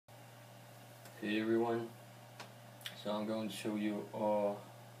Hey everyone, so I'm going to show you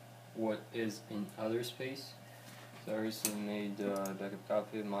what is in other space. So I recently made a backup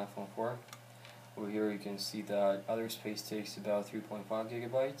copy of my iPhone 4. Over here you can see that other space takes about 3.5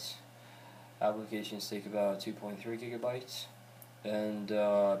 gigabytes, applications take about 2.3 gigabytes, and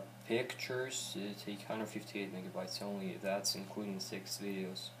pictures take 158 megabytes only. That's including 6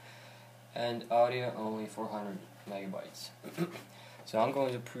 videos, and audio only 400 megabytes. So I'm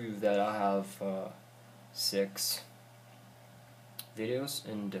going to prove that I have 6 videos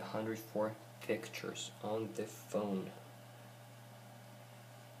and 104 pictures on the phone.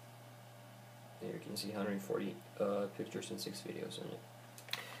 There you can see 140 pictures and 6 videos on it.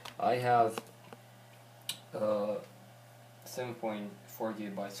 I have 7.4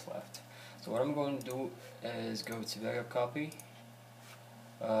 gigabytes left. So what I'm going to do is go to backup copy.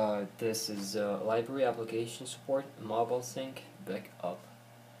 This is library application support, mobile sync, backup.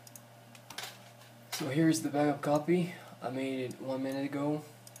 So here's the backup copy. I made it 1 minute ago.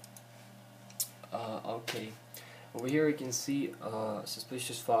 Okay, over here you can see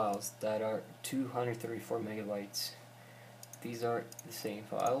suspicious files that are 234 megabytes. These are the same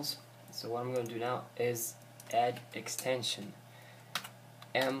files. So what I'm going to do now is add extension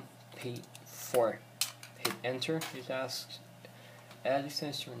MP4. Hit enter. It asks add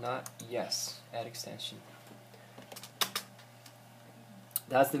extension or not. Yes, add extension.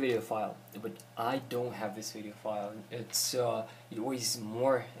 That's the video file, but I don't have this video file. It's it weighs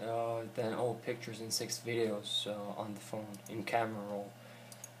more than all pictures and 6 videos on the phone in camera roll.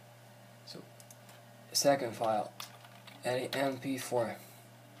 So second file, add MP4.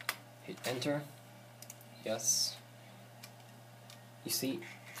 Hit enter. Yes. You see,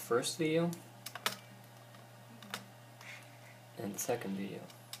 first video and second video.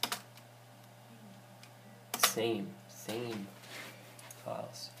 Same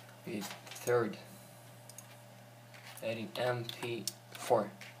files. With third, adding MP4.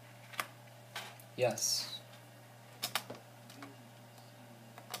 Yes.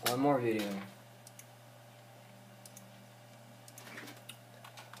 One more video.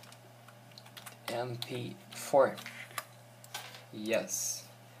 MP4. Yes.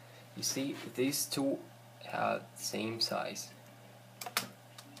 You see, these two have same size.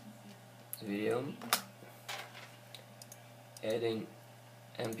 Video. Adding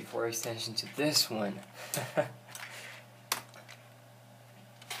MP4 extension to this one.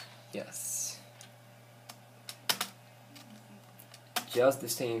 Yes. Just the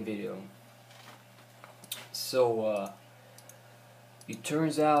same video. So it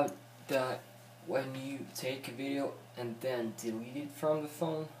turns out that when you take a video and then delete it from the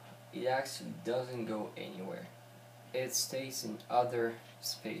phone, it actually doesn't go anywhere. It stays in other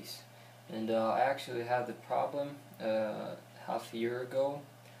space. And I actually had the problem half a year ago.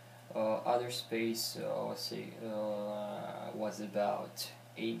 Other space, let's see, was about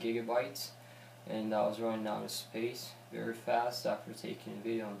 8 gigabytes, and I was running out of space very fast after taking a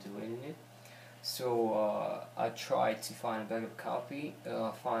video and deleting it. So I tried to find a backup copy,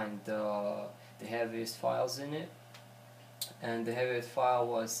 find the heaviest files in it, and the heaviest file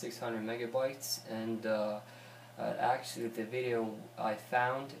was 600 megabytes, and actually the video I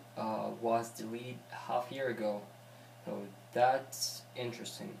found was deleted half a year ago. So that's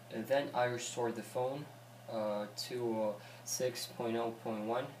interesting. And then I restored the phone to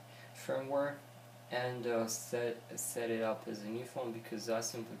 6.0.1 firmware and set it up as a new phone because I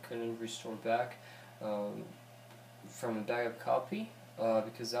simply couldn't restore back from a backup copy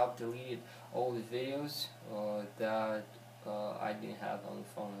because I've deleted all the videos that I didn't have on the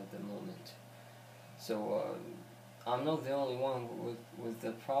phone at the moment. So I'm not the only one with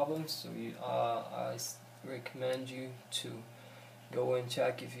the problem, so I recommend you to go and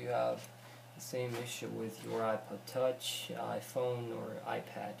check if you have the same issue with your iPod Touch, iPhone, or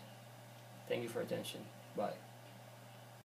iPad. Thank you for attention. Bye.